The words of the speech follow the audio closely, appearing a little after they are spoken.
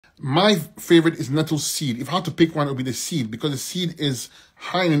My favorite is nettle seed. If I had to pick one, it would be the seed, because the seed is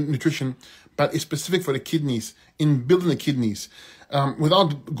high in nutrition, but it's specific for the kidneys, in building the kidneys.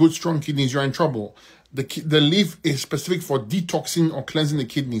 Without good, strong kidneys, you're in trouble. The leaf is specific for detoxing or cleansing the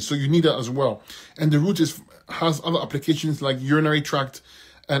kidneys, so you need that as well. And the root has other applications like urinary tract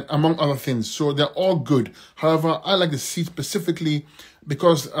and among other things. So they're all good. However, I like the seed specifically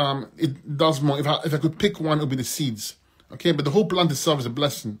because it does more. If I could pick one, it would be the seeds. Okay, but the whole plant itself is a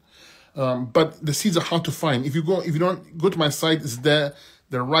blessing. But the seeds are hard to find. If you don't go to my site, it's there.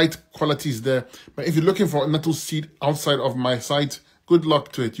 The right quality is there. But if you're looking for a nettle seed outside of my site, good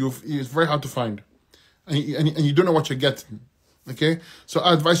luck to it. It's very hard to find, and you don't know what you're getting. Okay, so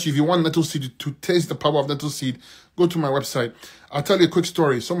I advise you, if you want nettle seed to taste the power of nettle seed, go to my website. I'll tell you a quick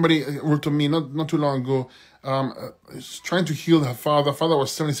story. Somebody wrote to me not too long ago, trying to heal her father. Father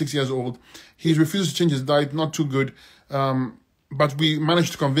was 76 years old. He refused to change his diet, not too good. But we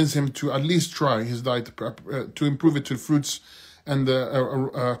managed to convince him to at least try his diet, to improve it to fruits and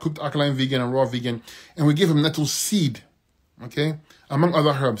cooked alkaline vegan and raw vegan. And we gave him nettle seed, okay, among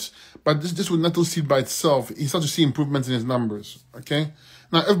other herbs. But this with nettle seed by itself, he started to see improvements in his numbers, okay?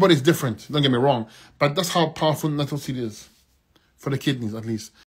 Now, everybody's different, don't get me wrong, but that's how powerful nettle seed is, for the kidneys at least.